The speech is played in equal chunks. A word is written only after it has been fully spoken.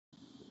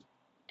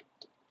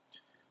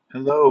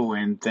Hello,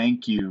 and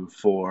thank you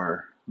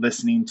for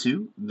listening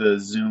to the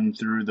Zoom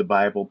Through the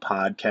Bible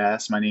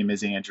podcast. My name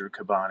is Andrew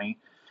Cabani,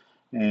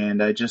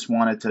 and I just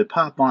wanted to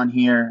pop on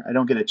here. I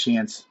don't get a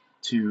chance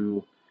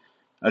to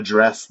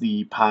address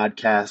the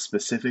podcast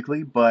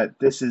specifically, but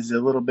this is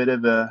a little bit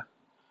of a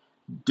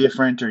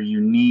different or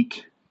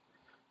unique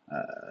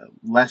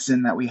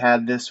lesson that we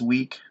had this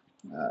week.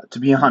 To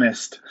be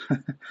honest,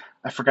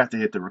 I forgot to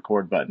hit the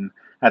record button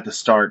at the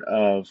start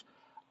of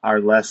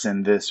our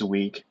lesson this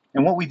week.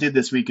 And what we did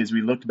this week is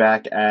we looked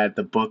back at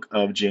the book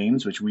of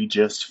James, which we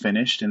just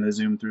finished in the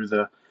Zoom Through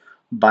the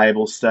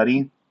Bible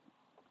study.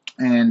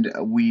 And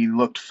we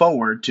looked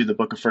forward to the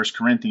book of First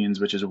Corinthians,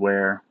 which is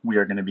where we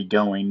are going to be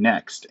going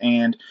next.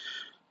 And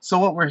so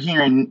what we're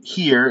hearing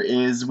here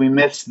is we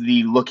missed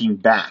the looking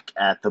back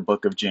at the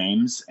book of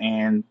James,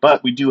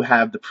 but we do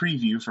have the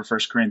preview for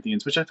First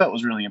Corinthians, which I felt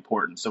was really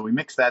important. So we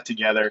mixed that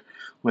together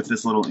with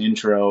this little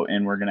intro,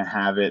 and we're going to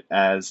have it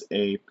as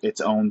its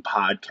own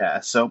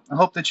podcast. So I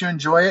hope that you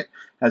enjoy it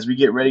as we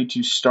get ready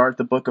to start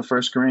the book of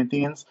First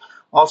Corinthians.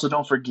 Also,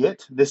 don't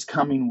forget, this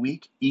coming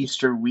week,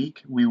 Easter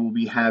week, we will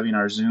be having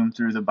our Zoom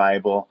Through the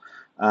Bible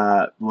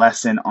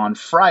lesson on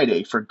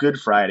Friday for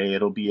Good Friday.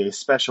 It'll be a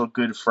special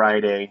Good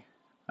Friday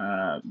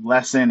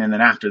lesson, and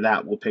then after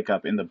that we'll pick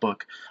up in the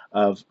book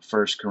of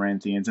First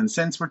Corinthians. And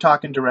since we're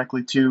talking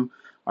directly to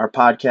our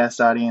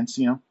podcast audience,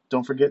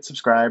 don't forget,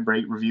 subscribe,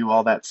 rate, review,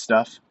 all that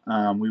stuff.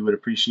 We would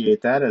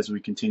appreciate that as we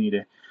continue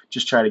to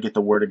just try to get the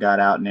word of God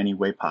out in any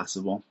way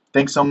possible.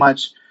 Thanks so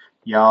much,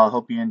 y'all. I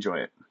hope you enjoy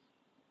it.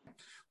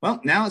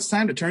 Well, now it's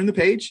time to turn the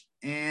page,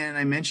 and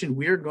I mentioned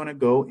we're going to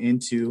go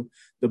into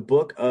the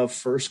book of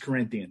First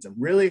Corinthians. I'm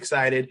really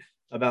excited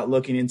about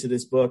looking into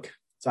this book.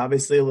 It's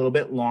obviously a little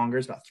bit longer.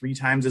 It's about 3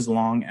 times as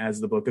long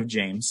as the book of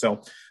James.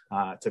 So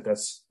it took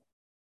us,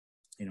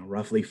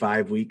 roughly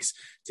 5 weeks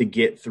to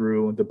get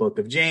through the book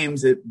of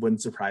James. It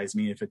wouldn't surprise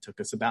me if it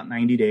took us about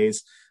 90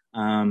 days,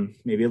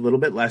 maybe a little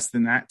bit less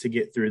than that to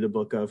get through the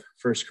book of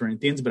First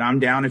Corinthians. But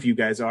I'm down if you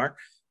guys are.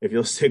 If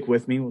you'll stick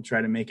with me, we'll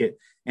try to make it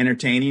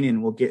entertaining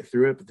and we'll get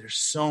through it. But there's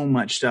so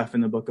much stuff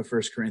in the book of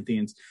First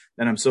Corinthians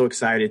that I'm so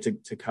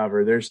excited to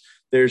cover.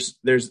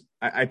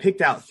 I picked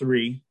out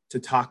 3 to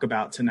talk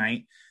about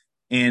tonight.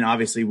 And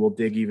obviously, we'll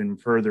dig even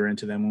further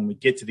into them when we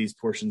get to these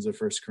portions of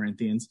First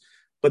Corinthians.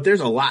 But there's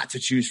a lot to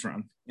choose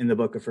from in the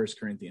book of First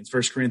Corinthians.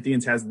 First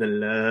Corinthians has the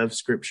love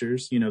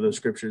scriptures, those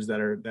scriptures that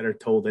are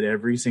told at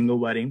every single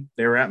wedding.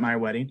 They were at my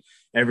wedding.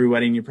 Every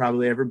wedding you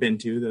probably ever been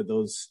to,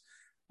 those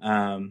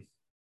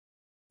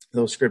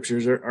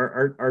scriptures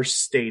are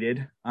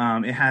stated.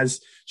 It has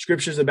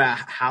scriptures about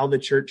how the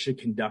church should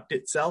conduct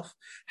itself,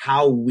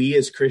 how we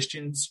as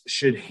Christians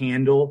should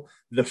handle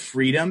the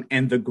freedom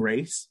and the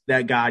grace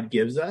that God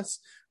gives us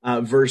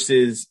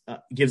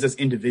gives us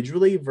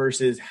individually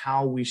versus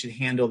how we should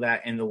handle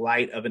that in the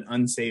light of an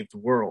unsaved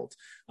world.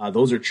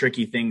 Those are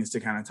tricky things to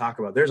kind of talk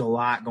about. There's a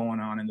lot going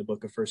on in the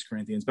book of First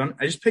Corinthians, but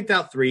I just picked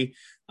out 3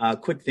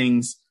 quick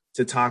things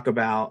to talk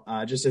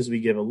about just as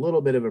we give a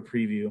little bit of a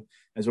preview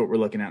as what we're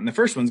looking at. And the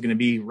first one's going to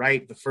be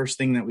the first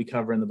thing that we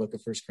cover in the book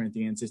of First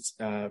Corinthians. It's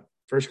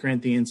First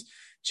Corinthians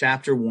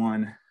chapter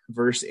 1,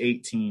 verse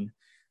 18.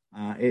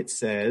 It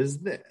says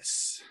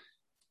this: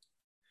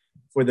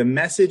 "For the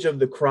message of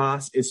the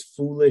cross is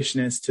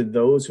foolishness to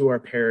those who are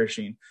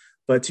perishing,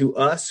 but to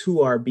us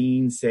who are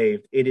being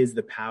saved, it is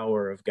the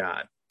power of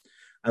God."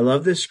 I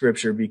love this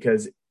scripture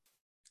because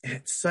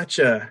it's such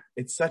a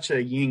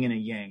yin and a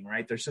yang,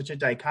 right? There's such a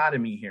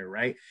dichotomy here,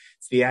 right?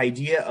 It's the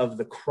idea of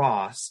the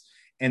cross,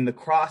 and the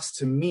cross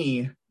to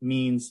me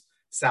means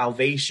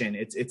salvation.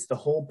 It's the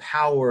whole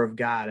power of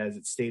God, as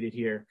it's stated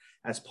here,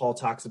 as Paul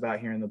talks about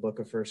here in the book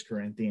of First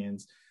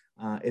Corinthians.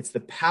 It's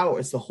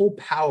the whole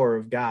power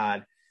of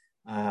God.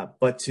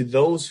 But to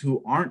those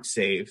who aren't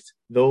saved,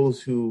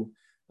 those who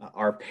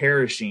are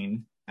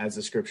perishing, as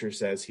the scripture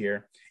says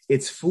here,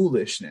 it's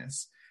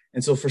foolishness.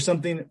 And so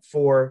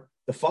for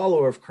the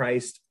follower of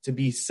Christ to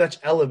be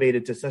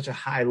elevated to such a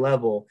high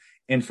level,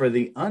 and for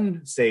the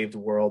unsaved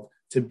world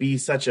to be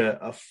such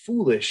a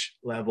foolish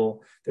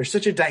level, there's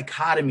such a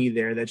dichotomy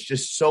there that's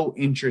just so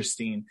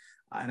interesting.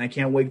 And I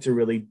can't wait to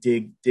really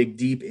dig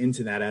deep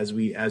into that as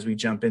we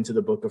jump into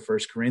the book of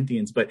First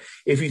Corinthians. But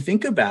if you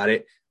think about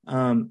it,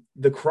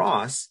 the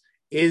cross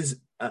is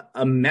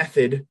a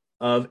method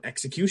of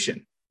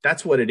execution.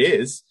 That's what it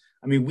is.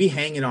 I mean, we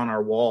hang it on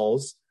our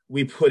walls.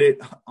 We put it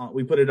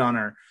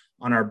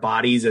on our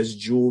bodies as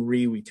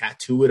jewelry. We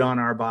tattoo it on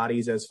our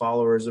bodies as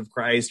followers of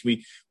Christ.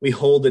 We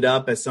hold it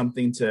up as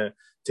something to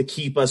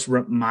keep us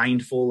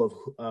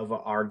mindful of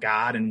our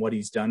God and what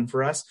he's done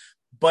for us.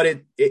 But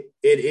it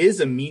is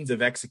a means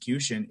of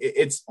execution.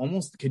 It's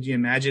almost, could you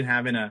imagine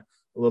having a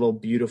little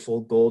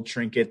beautiful gold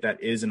trinket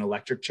that is an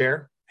electric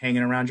chair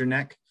hanging around your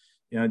neck?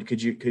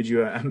 Could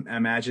you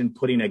imagine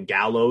putting a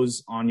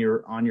gallows on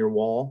your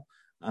wall?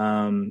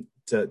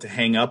 to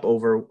hang up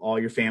over all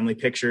your family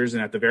pictures.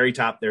 And at the very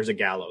top, there's a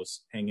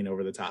gallows hanging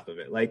over the top of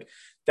it. Like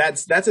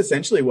that's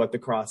essentially what the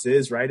cross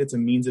is, right? It's a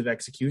means of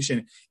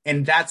execution.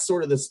 And that's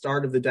sort of the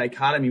start of the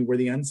dichotomy where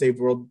the unsaved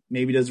world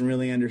maybe doesn't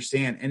really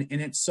understand. And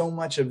it's so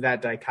much of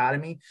that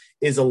dichotomy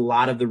is a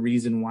lot of the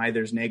reason why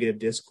there's negative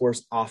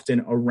discourse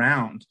often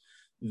around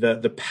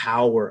the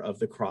power of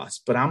the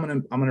cross. But I'm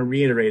going to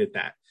reiterate it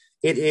that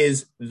it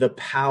is the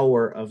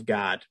power of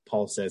God,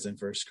 Paul says in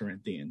 1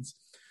 Corinthians.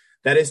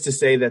 That is to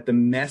say that the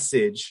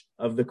message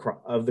of the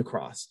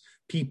cross,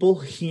 people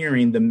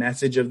hearing the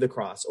message of the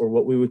cross, or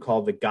what we would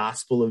call the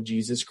gospel of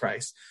Jesus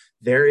Christ,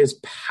 there is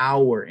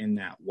power in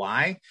that.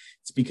 Why?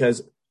 It's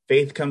because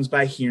faith comes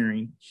by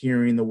hearing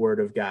the word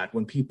of God.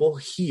 When people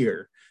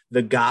hear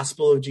the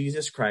gospel of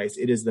Jesus Christ,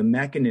 it is the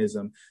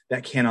mechanism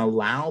that can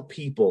allow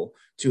people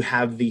to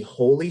have the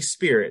Holy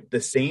Spirit, the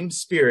same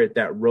Spirit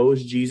that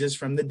rose Jesus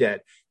from the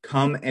dead,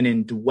 come and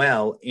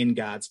indwell in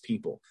God's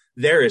people.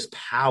 There is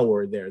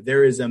power there.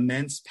 There is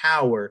immense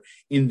power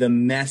in the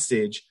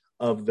message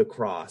of the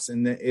cross.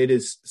 And it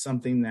is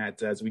something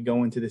that as we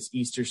go into this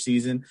Easter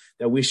season,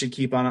 that we should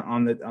keep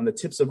on the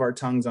tips of our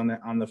tongues, on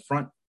the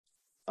front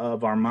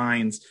of our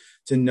minds,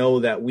 to know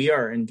that we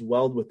are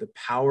indwelled with the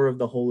power of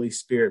the Holy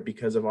Spirit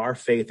because of our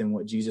faith in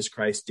what Jesus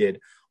Christ did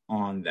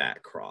on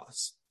that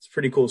cross. It's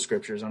pretty cool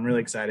scriptures. I'm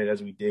really excited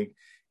as we dig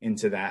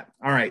into that.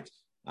 All right.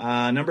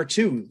 Number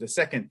 2, the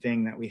second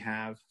thing that we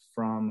have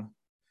from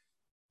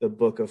the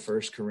book of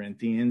 1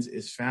 Corinthians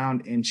is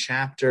found in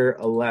chapter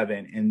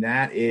 11, and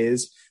that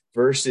is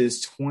verses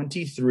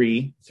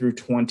 23 through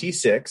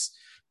 26,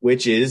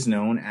 which is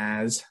known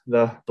as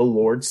the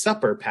Lord's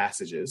Supper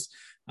passages.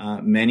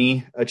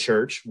 Many a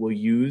church will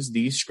use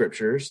these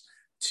scriptures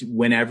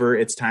whenever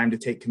it's time to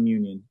take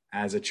communion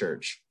as a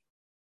church.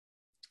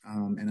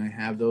 And I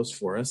have those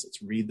for us.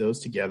 Let's read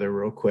those together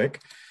real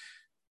quick.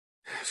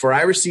 For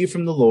I received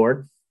from the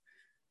Lord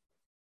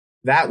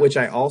that which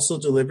I also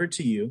delivered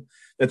to you,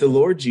 that the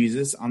Lord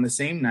Jesus, on the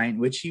same night in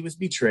which he was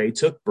betrayed,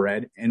 took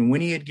bread, and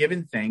when he had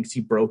given thanks,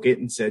 he broke it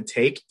and said,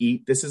 "Take,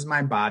 eat, this is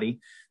my body,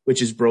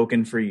 which is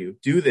broken for you.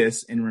 Do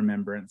this in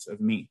remembrance of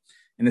me."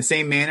 In the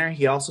same manner,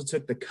 he also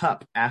took the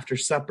cup after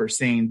supper,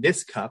 saying,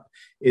 "This cup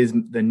is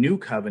the new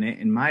covenant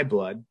in my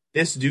blood.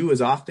 This do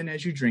as often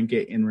as you drink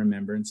it in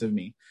remembrance of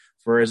me.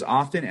 For as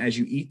often as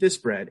you eat this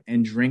bread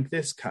and drink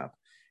this cup,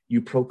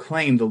 you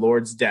proclaim the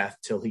Lord's death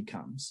till he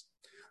comes."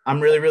 I'm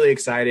really, really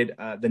excited.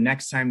 The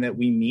next time that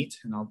we meet,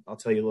 and I'll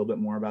tell you a little bit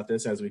more about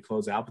this as we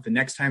close out, but the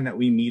next time that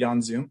we meet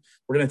on Zoom,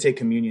 we're going to take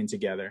communion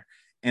together.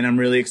 And I'm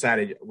really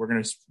excited. We're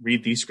going to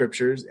read these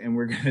scriptures and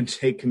we're going to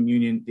take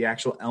communion, the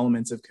actual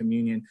elements of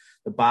communion,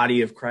 the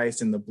body of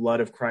Christ and the blood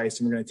of Christ.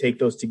 And we're going to take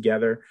those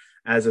together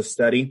as a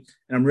study.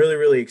 And I'm really,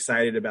 really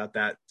excited about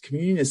that.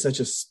 Communion is such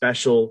a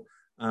special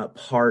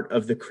part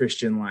of the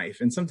Christian life.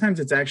 And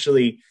sometimes it's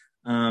actually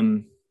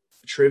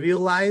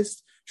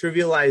trivialized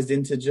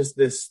into just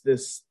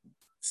this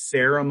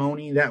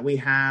ceremony that we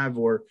have,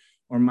 or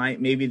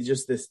maybe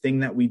just this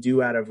thing that we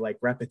do out of like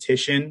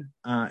repetition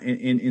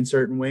in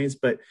certain ways.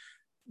 But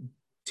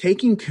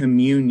taking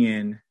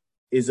communion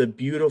is a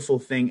beautiful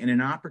thing and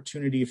an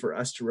opportunity for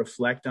us to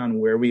reflect on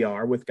where we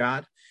are with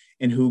God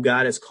and who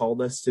God has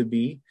called us to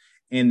be,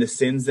 and the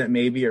sins that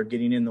maybe are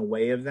getting in the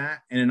way of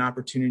that, and an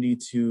opportunity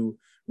to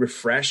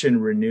refresh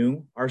and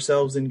renew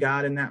ourselves in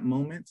God in that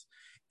moment.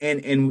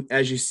 And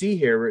as you see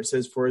here, where it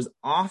says, "For as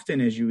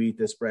often as you eat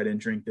this bread and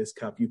drink this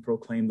cup, you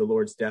proclaim the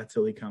Lord's death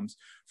till he comes."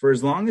 For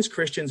as long as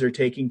Christians are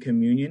taking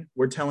communion,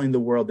 we're telling the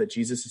world that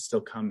Jesus is still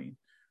coming,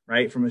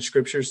 right? From a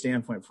scripture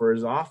standpoint, for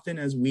as often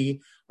as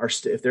we are,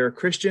 if there are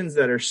Christians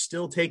that are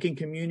still taking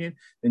communion,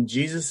 then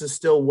Jesus is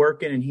still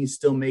working and he's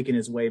still making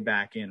his way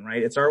back in,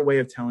 right? It's our way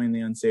of telling the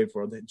unsaved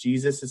world that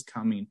Jesus is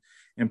coming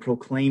and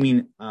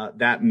proclaiming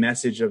that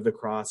message of the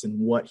cross and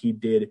what he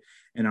did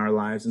in our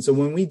lives. And so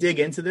when we dig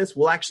into this,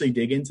 we'll actually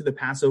dig into the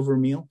Passover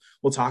meal.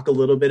 We'll talk a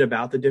little bit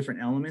about the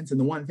different elements. And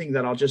the one thing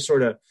that I'll just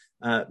sort of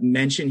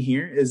mention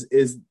here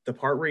is the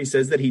part where he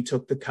says that he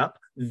took the cup.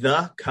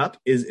 The cup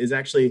is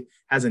actually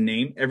has a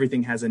name.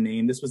 Everything has a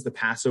name. This was the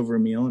Passover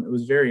meal, and it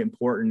was very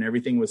important.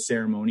 Everything was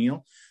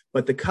ceremonial.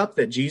 But the cup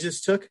that Jesus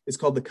took is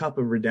called the cup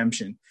of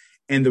redemption.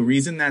 And the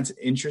reason that's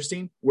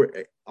interesting,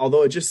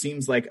 although it just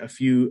seems like a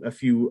few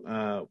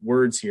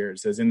words here, it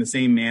says, "In the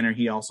same manner,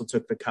 he also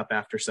took the cup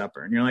after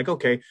supper." And you're like,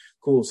 okay,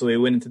 cool. So he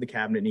went into the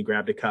cabinet and he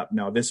grabbed a cup.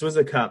 No, this was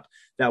a cup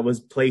that was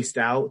placed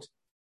out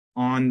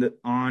on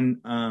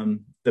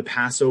the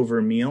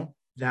Passover meal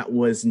that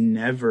was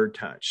never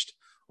touched.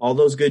 All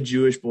those good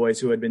Jewish boys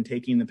who had been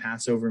taking the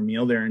Passover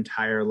meal their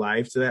entire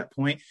life to that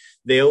point,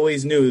 they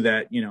always knew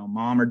that,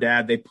 mom or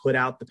dad, they put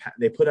out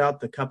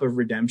the cup of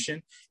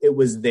redemption. It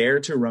was there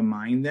to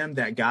remind them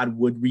that God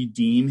would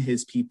redeem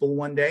his people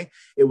one day.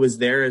 It was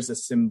there as a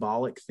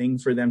symbolic thing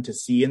for them to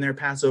see in their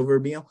Passover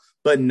meal,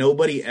 but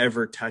nobody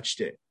ever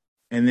touched it.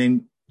 And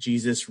then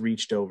Jesus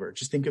reached over.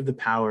 Just think of the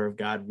power of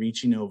God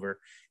reaching over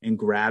and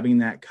grabbing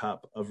that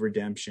cup of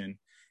redemption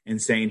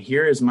and saying,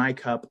 "Here is my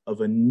cup of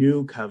a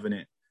new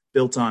covenant,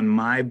 built on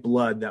my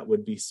blood that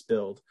would be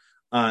spilled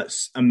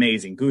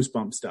amazing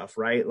goosebump stuff,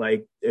 right?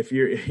 Like if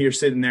you're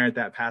sitting there at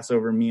that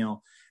Passover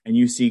meal and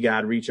you see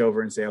God reach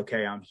over and say,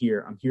 okay, I'm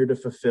here to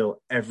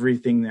fulfill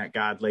everything that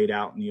God laid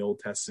out in the Old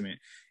Testament.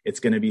 It's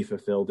going to be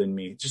fulfilled in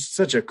me. Just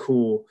such a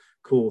cool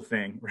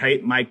thing,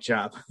 right? Mic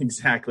drop.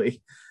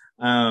 Exactly.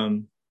 All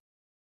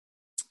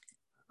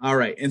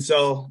right. And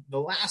so the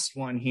last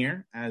one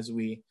here, as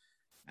we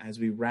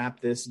wrap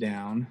this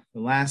down,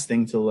 the last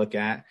thing to look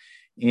at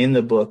in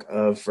the book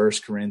of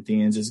First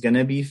Corinthians is going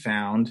to be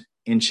found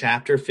in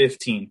chapter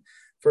 15.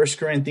 1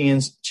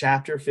 Corinthians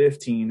chapter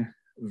 15,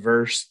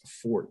 verse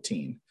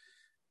 14.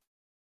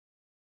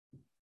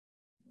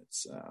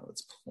 Let's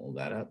pull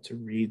that up to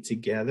read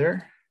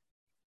together.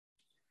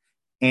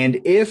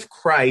 And if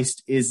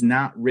Christ is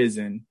not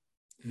risen,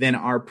 then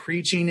our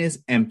preaching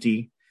is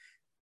empty,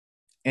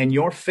 and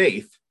your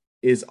faith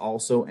is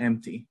also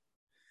empty.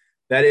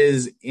 That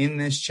is, in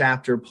this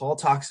chapter, Paul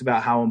talks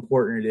about how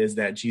important it is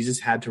that Jesus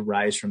had to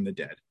rise from the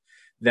dead.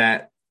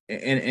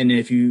 And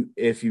if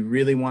you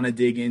really want to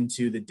dig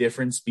into the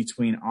difference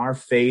between our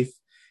faith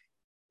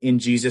in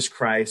Jesus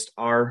Christ,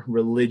 our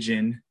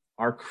religion,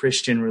 our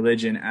Christian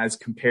religion, as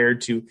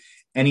compared to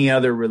any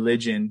other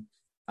religion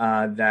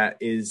that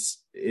is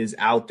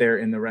out there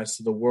in the rest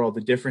of the world,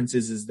 the difference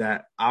is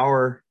that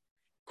our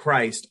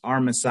Christ, our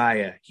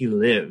Messiah, he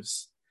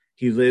lives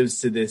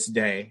to this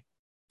day.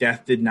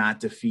 Death did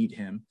not defeat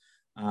him.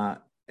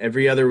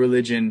 Every other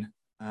religion,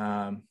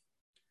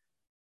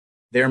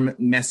 their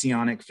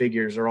messianic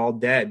figures are all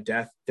dead.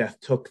 Death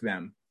took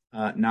them,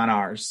 not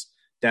ours.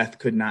 Death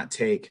could not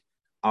take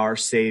our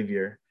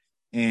Savior.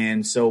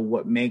 And so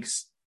what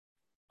makes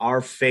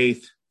our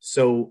faith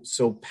so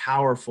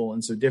powerful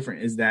and so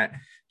different is that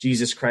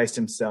Jesus Christ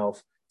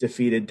himself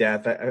defeated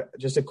death.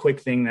 Just a quick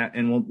thing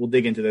and we'll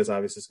dig into this.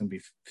 Obviously, it's going to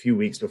be a few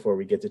weeks before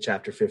we get to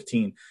chapter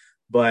 15.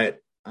 But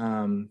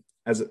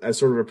as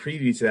sort of a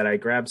preview to that, I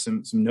grabbed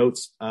some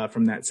notes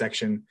from that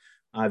section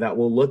that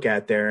we'll look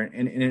at there.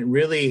 And it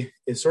really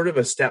is sort of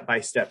a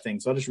step-by-step thing.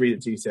 So I'll just read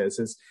it to you. It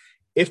says,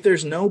 if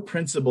there's no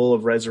principle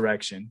of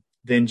resurrection,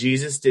 then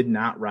Jesus did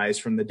not rise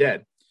from the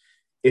dead.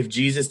 If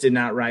Jesus did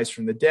not rise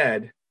from the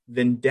dead,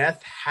 then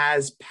death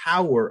has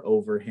power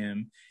over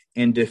him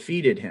and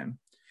defeated him.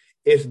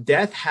 If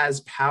death has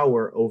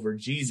power over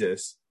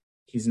Jesus,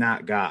 he's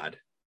not God.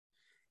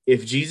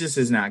 If Jesus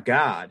is not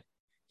God,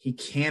 he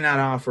cannot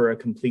offer a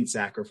complete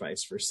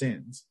sacrifice for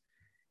sins.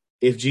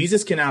 If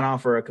Jesus cannot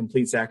offer a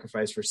complete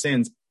sacrifice for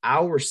sins,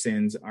 our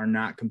sins are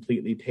not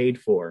completely paid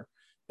for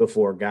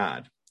before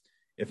God.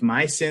 If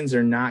my sins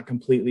are not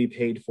completely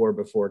paid for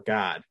before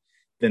God,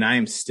 then I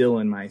am still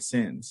in my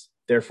sins.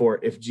 Therefore,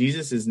 if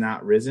Jesus is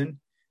not risen,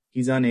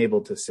 he's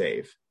unable to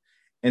save.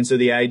 And so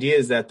the idea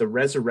is that the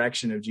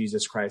resurrection of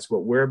Jesus Christ,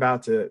 what we're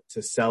about to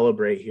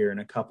celebrate here in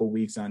a couple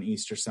weeks on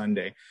Easter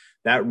Sunday,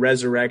 that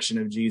resurrection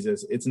of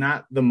Jesus, it's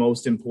not the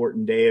most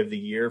important day of the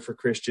year for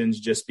Christians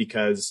just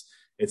because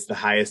it's the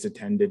highest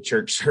attended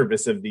church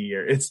service of the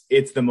year.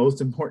 It's the most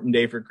important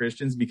day for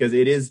Christians because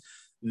it is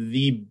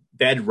the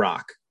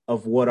bedrock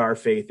of what our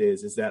faith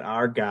is that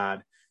our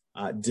God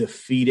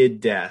defeated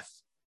death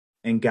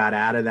and got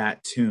out of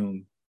that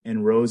tomb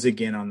and rose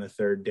again on the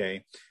third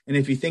day. And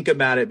if you think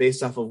about it,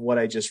 based off of what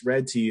I just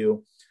read to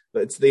you,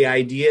 it's the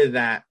idea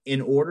that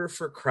in order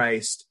for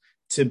Christ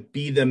to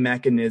be the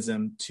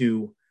mechanism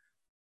to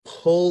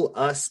pull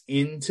us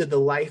into the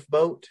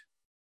lifeboat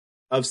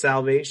of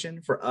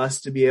salvation, for us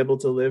to be able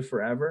to live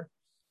forever,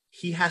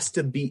 he has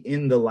to be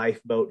in the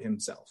lifeboat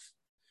himself.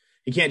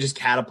 He can't just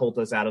catapult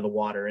us out of the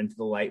water into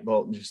the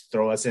lifeboat and just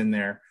throw us in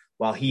there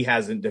while he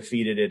hasn't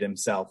defeated it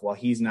himself, while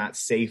he's not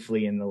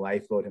safely in the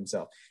lifeboat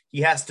himself. He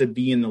has to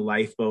be in the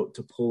lifeboat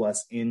to pull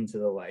us into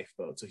the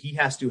lifeboat. So he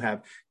has to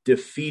have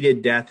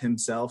defeated death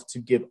himself to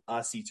give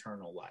us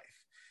eternal life.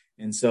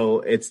 And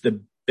so it's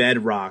the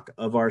bedrock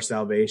of our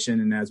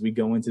salvation. And as we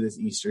go into this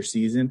Easter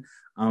season,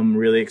 I'm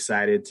really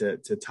excited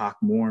to talk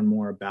more and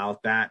more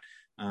about that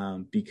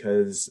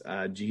because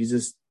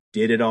Jesus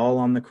did it all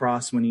on the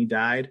cross when he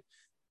died,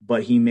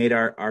 but he made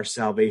our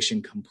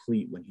salvation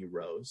complete when he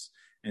rose.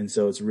 And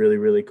so it's really,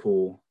 really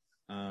cool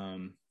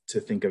to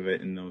think of it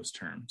in those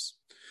terms.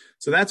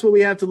 So that's what we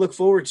have to look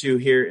forward to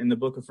here in the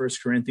book of 1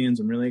 Corinthians.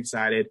 I'm really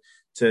excited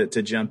to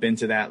jump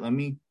into that. Let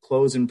me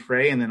close and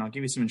pray, and then I'll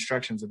give you some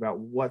instructions about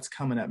what's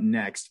coming up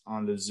next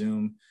on the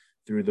Zoom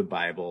Through the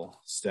Bible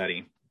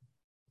study.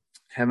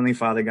 Heavenly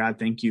Father God,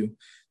 thank you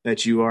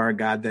that you are a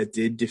God that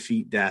did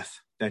defeat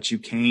death, that you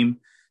came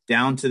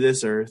down to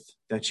this earth,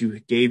 that you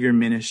gave your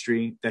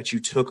ministry, that you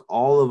took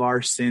all of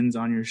our sins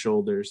on your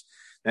shoulders,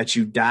 that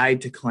you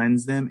died to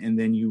cleanse them, and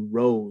then you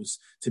rose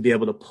to be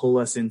able to pull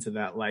us into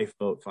that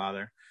lifeboat,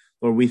 Father.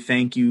 Lord, we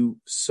thank you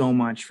so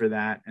much for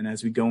that. And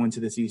as we go into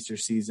this Easter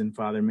season,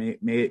 Father, may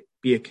it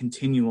be a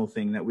continual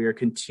thing that we are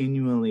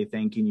continually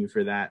thanking you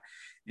for that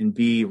and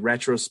be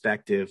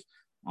retrospective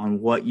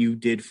on what you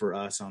did for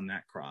us on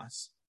that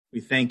cross.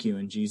 We thank you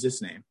in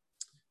Jesus' name.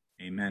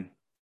 Amen.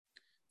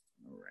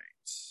 All right.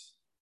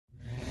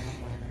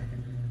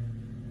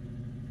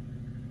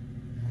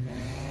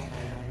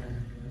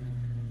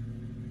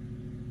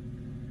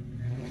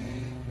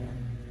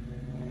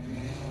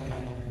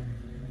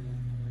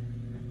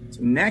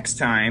 next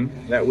time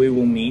that we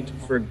will meet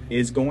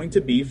is going to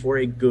be for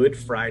a Good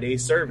Friday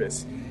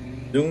service.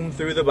 Zoom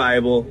Through the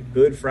Bible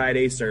Good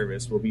Friday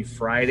service will be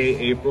Friday,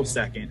 April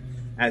 2nd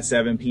at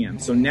 7 p.m.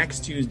 So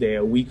next Tuesday,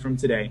 a week from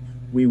today,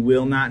 we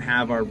will not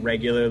have our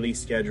regularly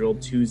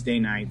scheduled Tuesday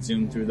night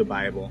Zoom Through the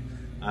Bible.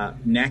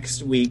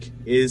 Next week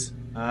is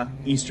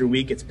Easter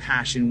week. It's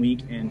Passion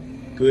Week, and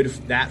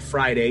that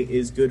Friday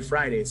is Good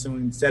Friday. So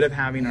instead of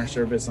having our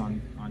service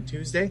on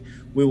Tuesday,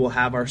 we will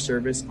have our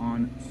service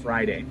on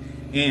Friday.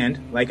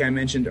 And like I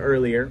mentioned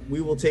earlier,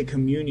 we will take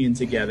communion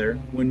together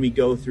when we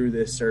go through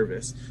this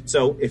service.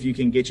 So if you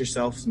can get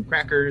yourself some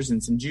crackers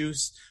and some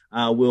juice,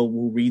 we'll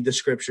read the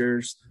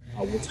scriptures.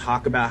 We'll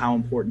talk about how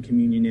important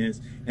communion is,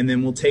 and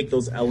then we'll take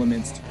those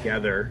elements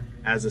together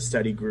as a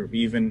study group.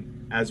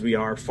 Even as we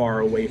are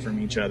far away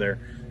from each other,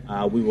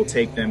 we will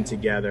take them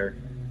together.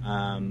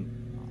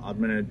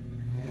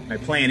 My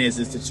plan is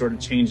to sort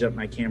of change up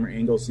my camera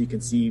angle so you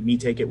can see me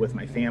take it with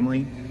my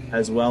family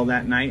as well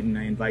that night, and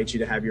I invite you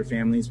to have your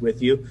families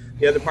with you.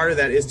 The other part of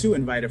that is to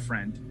invite a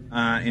friend.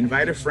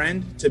 Invite a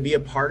friend to be a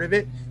part of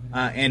it,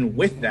 and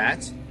with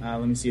that,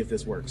 let me see if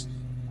this works.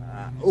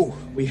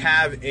 We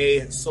have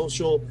a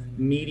social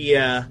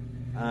media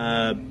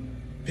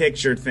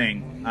picture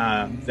thing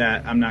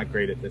that I'm not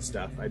great at this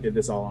stuff. I did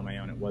this all on my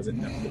own. It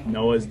wasn't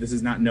Noah's. This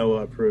is not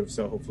Noah approved,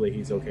 so hopefully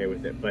he's okay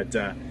with it.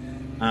 But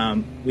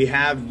we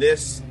have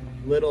this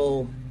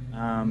little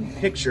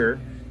picture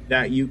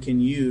that you can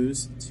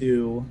use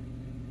to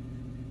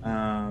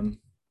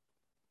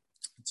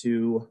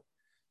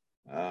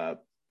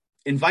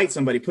invite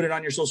somebody. Put it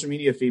on your social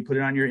media feed, put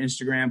it on your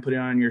Instagram, put it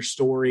on your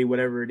story,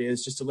 whatever it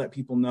is, just to let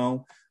people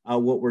know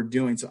what we're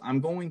doing. So what I'm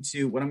going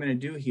to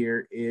do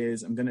here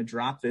is I'm going to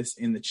drop this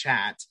in the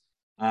chat,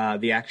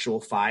 the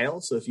actual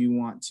file. So if you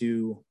want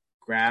to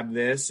grab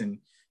this and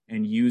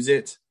use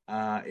it,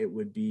 it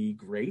would be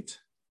great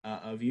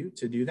of you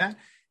to do that,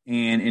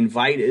 and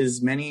invite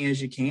as many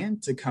as you can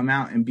to come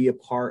out and be a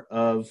part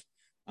of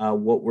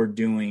what we're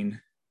doing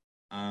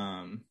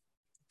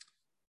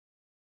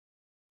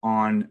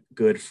on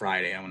Good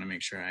Friday. I want to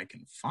make sure I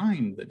can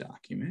find the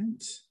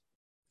document.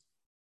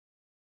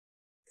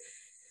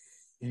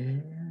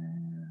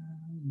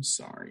 I'm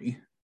sorry.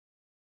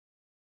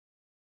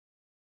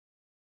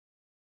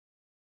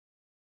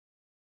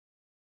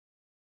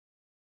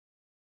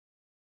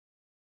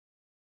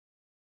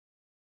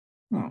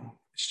 Oh,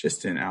 it's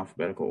just in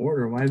alphabetical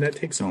order. Why did that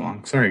take so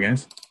long? Sorry,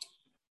 guys.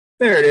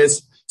 There it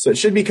is. So it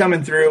should be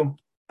coming through.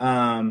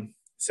 It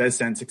says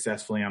sent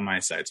successfully on my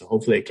side. So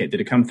hopefully did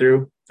it come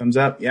through? Thumbs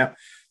up? Yep.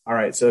 All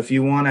right. So if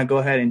you want to go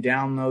ahead and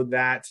download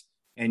that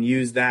and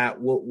use that,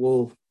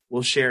 we'll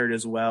share it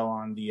as well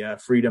on the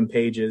Freedom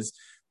pages.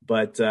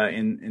 But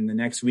in the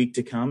next week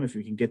to come, if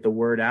we can get the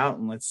word out,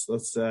 and let's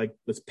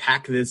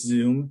pack this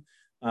Zoom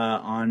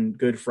on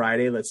Good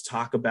Friday. Let's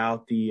talk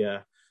about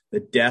the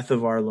death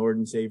of our Lord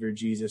and Savior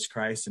Jesus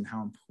Christ and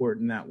how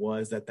important that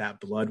was, that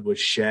blood was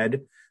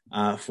shed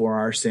for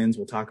our sins.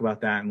 We'll talk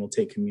about that, and we'll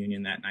take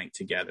communion that night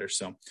together.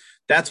 So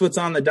that's what's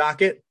on the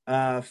docket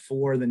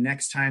for the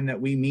next time that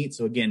we meet.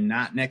 So again,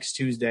 not next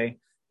Tuesday,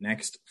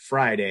 next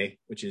Friday,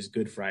 which is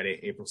Good Friday,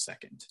 April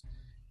 2nd.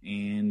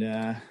 And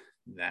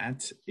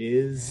that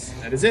is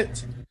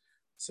it.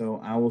 So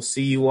I will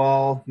see you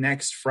all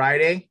next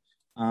Friday.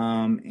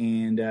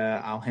 And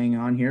I'll hang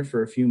on here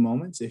for a few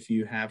moments if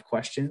you have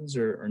questions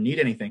or need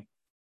anything.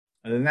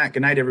 Other than that,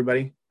 good night,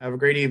 everybody. Have a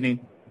great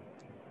evening.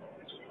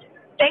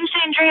 Thanks,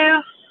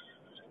 Andrew.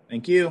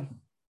 Thank you.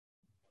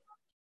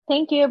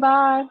 Thank you.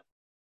 Bye.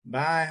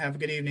 Bye. Have a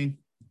good evening.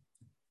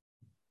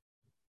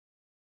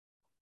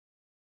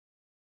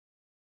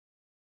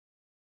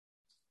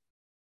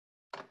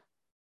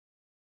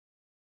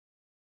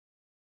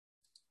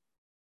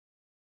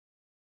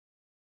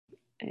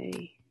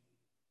 Hey.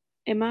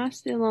 Am I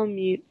still on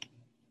mute?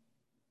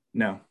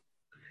 No.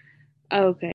 Okay.